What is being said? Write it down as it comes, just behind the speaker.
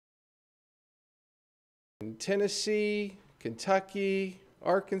Tennessee, Kentucky,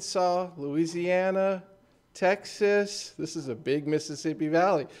 Arkansas, Louisiana, Texas. This is a big Mississippi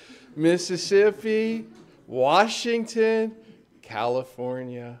Valley. Mississippi, Washington,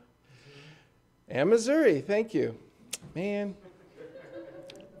 California, and Missouri. Thank you. Man.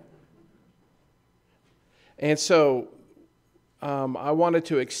 And so I wanted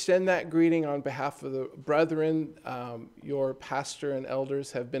to extend that greeting on behalf of the brethren. Your pastor and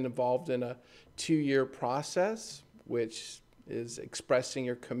elders have been involved in a 2-year process, which is expressing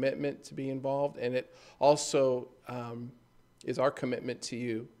your commitment to be involved. And it also is our commitment to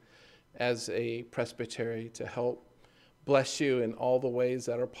you as a presbytery to help bless you in all the ways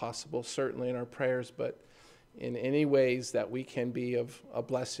that are possible, certainly in our prayers, but in any ways that we can be of a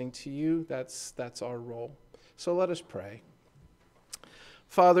blessing to you. That's our role. So let us pray.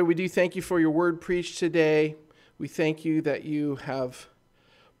 Father, we do thank you for your word preached today. We thank you that you have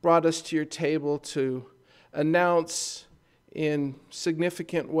brought us to your table to announce in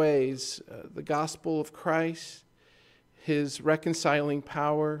significant ways the gospel of Christ, his reconciling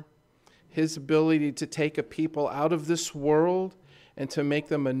power, his ability to take a people out of this world and to make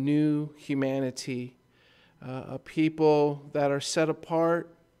them a new humanity, a people that are set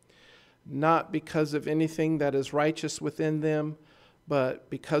apart, not because of anything that is righteous within them, but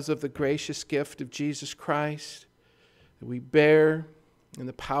because of the gracious gift of Jesus Christ that we bear in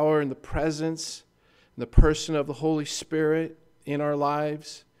the power and the presence and the person of the Holy Spirit in our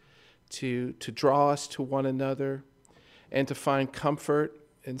lives to draw us to one another and to find comfort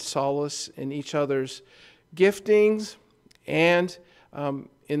and solace in each other's giftings and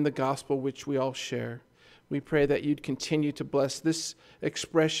in the gospel which we all share. We pray that you'd continue to bless this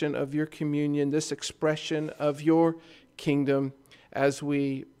expression of your communion, this expression of your kingdom as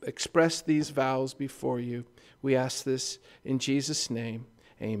we express these vows before you. We ask this in Jesus' name.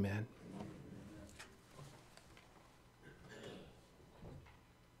 Amen.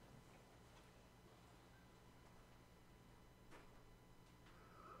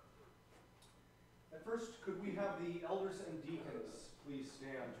 At first, could we have the elders and deacons please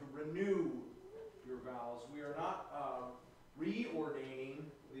stand to renew your vows? We are not reordaining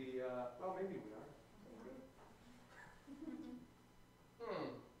the, well, maybe we are.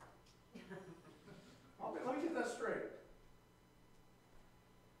 Let me get that straight.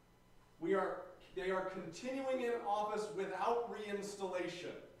 They are continuing in office without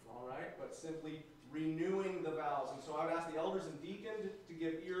reinstallation, all right, but simply renewing the vows. And so I would ask the elders and deacons to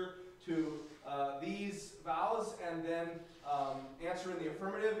give ear to these vows and then answer in the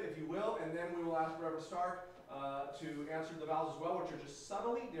affirmative, if you will, and then we will ask Reverend Stark to answer the vows as well, which are just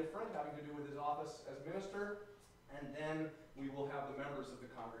subtly different, having to do with his office as minister, and then we will have the members of the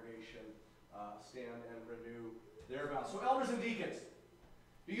congregation stand and renew their vows. So elders and deacons,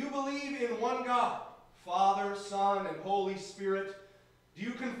 do you believe in one God, Father, Son, and Holy Spirit? Do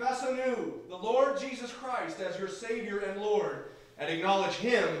you confess anew the Lord Jesus Christ as your Savior and Lord, and acknowledge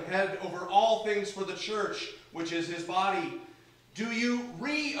him head over all things for the church, which is his body? Do you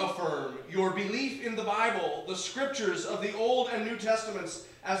reaffirm your belief in the Bible, the scriptures of the Old and New Testaments,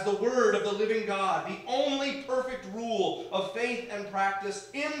 as the word of the living God, the only perfect rule of faith and practice,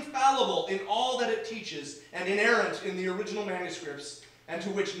 infallible in all that it teaches, and inerrant in the original manuscripts, and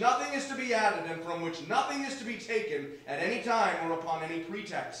to which nothing is to be added, and from which nothing is to be taken at any time or upon any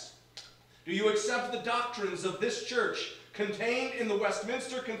pretext? Do you accept the doctrines of this church, contained in the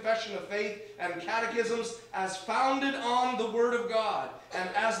Westminster Confession of Faith and Catechisms, as founded on the Word of God, and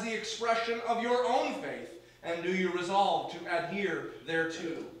as the expression of your own faith? And do you resolve to adhere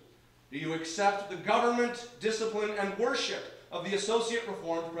thereto? Do you accept the government, discipline, and worship of the Associate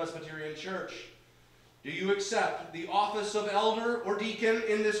Reformed Presbyterian Church? Do you accept the office of elder or deacon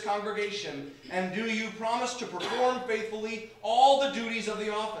in this congregation? And do you promise to perform faithfully all the duties of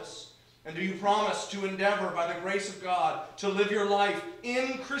the office? And do you promise to endeavor by the grace of God to live your life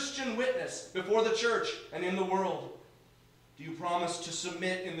in Christian witness before the church and in the world? Do you promise to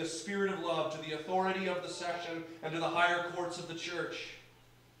submit in the spirit of love to the authority of the session and to the higher courts of the church?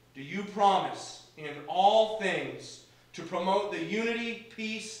 Do you promise in all things to promote the unity,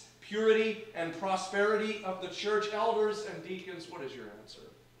 peace, purity, and prosperity of the church? Elders and deacons, what is your answer?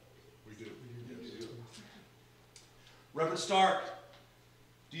 We do. Reverend Stark,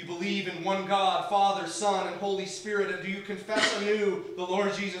 do you believe in one God, Father, Son, and Holy Spirit? And do you confess anew the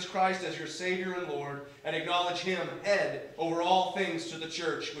Lord Jesus Christ as your Savior and Lord, and acknowledge him head over all things to the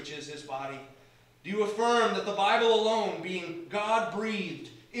church, which is his body? Do you affirm that the Bible alone, being God-breathed,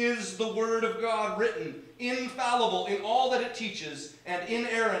 is the Word of God written, infallible in all that it teaches, and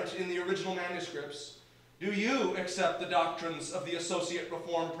inerrant in the original manuscripts? Do you accept the doctrines of the Associate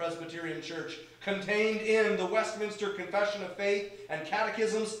Reformed Presbyterian Church contained in the Westminster Confession of Faith and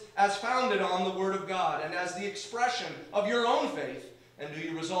Catechisms as founded on the Word of God and as the expression of your own faith? And do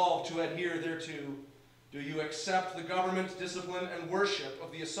you resolve to adhere thereto? Do you accept the government, discipline, and worship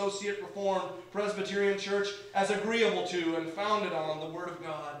of the Associate Reformed Presbyterian Church as agreeable to and founded on the Word of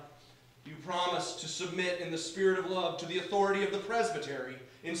God? Do you promise to submit in the spirit of love to the authority of the presbytery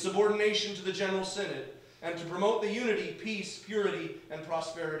in subordination to the General Synod, and to promote the unity, peace, purity, and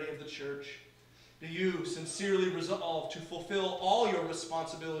prosperity of the church? Do you sincerely resolve to fulfill all your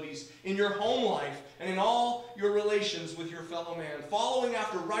responsibilities in your home life and in all your relations with your fellow man, following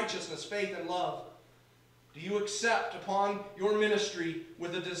after righteousness, faith, and love? Do you accept upon your ministry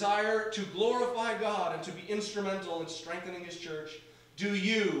with a desire to glorify God and to be instrumental in strengthening His church? Do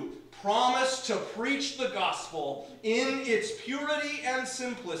you promise to preach the gospel in its purity and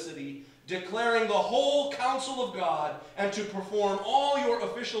simplicity, declaring the whole counsel of God, and to perform all your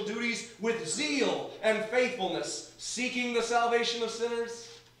official duties with zeal and faithfulness, seeking the salvation of sinners?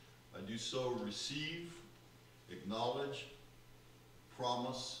 I do so receive, acknowledge,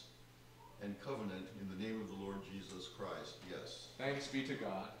 promise, and covenant in the name of the Lord Jesus Christ. Yes. Thanks be to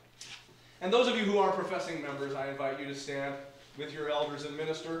God. And those of you who are professing members, I invite you to stand with your elders and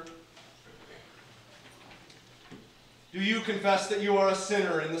minister. Do you confess that you are a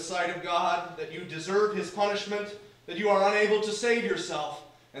sinner in the sight of God, that you deserve His punishment, that you are unable to save yourself,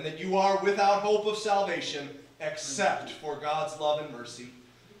 and that you are without hope of salvation except for God's love and mercy?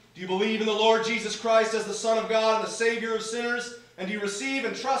 Do you believe in the Lord Jesus Christ as the Son of God and the Savior of sinners, and do you receive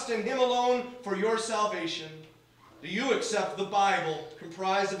and trust in Him alone for your salvation? Do you accept the Bible,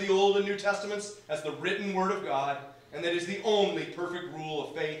 comprised of the Old and New Testaments, as the written Word of God, and that is the only perfect rule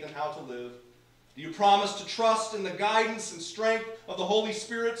of faith and how to live? Do you promise to trust in the guidance and strength of the Holy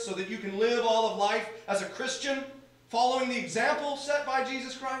Spirit so that you can live all of life as a Christian, following the example set by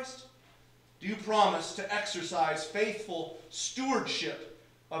Jesus Christ? Do you promise to exercise faithful stewardship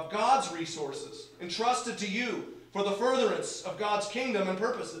of God's resources entrusted to you for the furtherance of God's kingdom and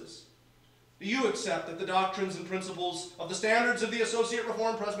purposes? Do you accept that the doctrines and principles of the standards of the Associate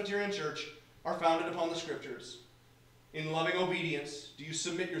Reformed Presbyterian Church are founded upon the Scriptures? In loving obedience, do you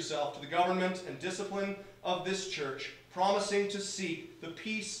submit yourself to the government and discipline of this church, promising to seek the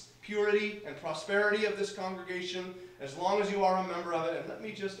peace, purity, and prosperity of this congregation as long as you are a member of it? And let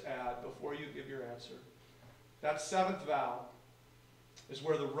me just add, before you give your answer, that seventh vow is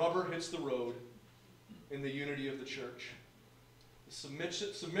where the rubber hits the road in the unity of the church. The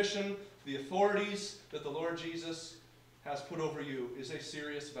submission to the authorities that the Lord Jesus has put over you is a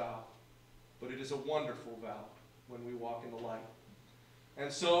serious vow, but it is a wonderful vow when we walk in the light.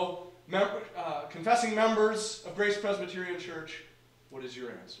 And so, confessing members of Grace Presbyterian Church, what is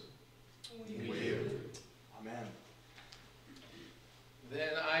your answer? We do. Amen.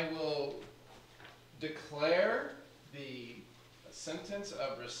 Then I will declare the sentence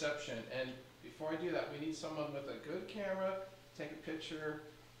of reception. And before I do that, we need someone with a good camera, take a picture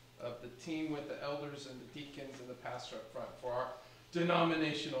of the team with the elders and the deacons and the pastor up front for our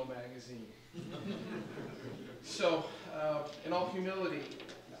denominational magazine. So, in all humility,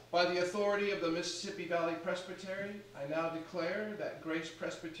 by the authority of the Mississippi Valley Presbytery, I now declare that Grace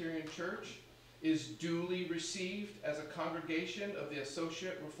Presbyterian Church is duly received as a congregation of the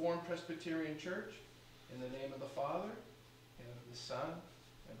Associate Reformed Presbyterian Church, in the name of the Father, and of the Son,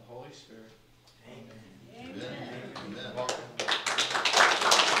 and the Holy Spirit. Amen. Amen. Amen. Welcome.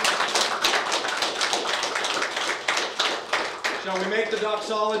 Shall we make the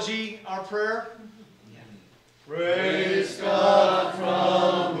doxology our prayer? Praise God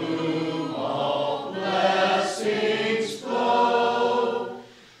from whom all blessings flow.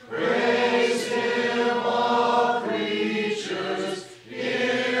 Praise Him, all creatures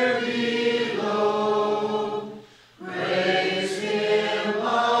here below. Praise Him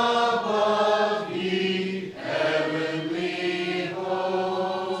above, ye heavenly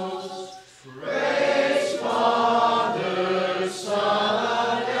hosts. Praise Father,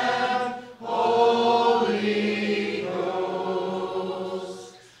 Son, and Holy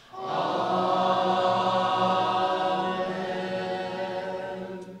Ghost. Amen.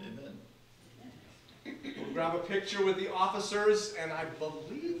 We'll grab a picture with the officers, and I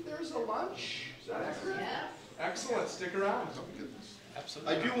believe there's a lunch. Is that accurate? Yes. Excellent. Stick around.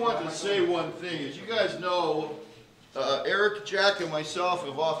 I do want to say one thing. As you guys know, Eric, Jack, and myself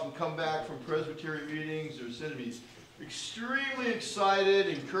have often come back from Presbyterian meetings or synod meetings extremely excited,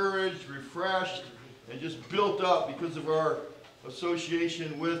 encouraged, refreshed, and just built up because of our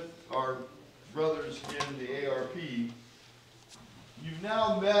association with our brothers in the ARP. you've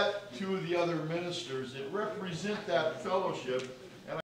now met two of the other ministers that represent that fellowship.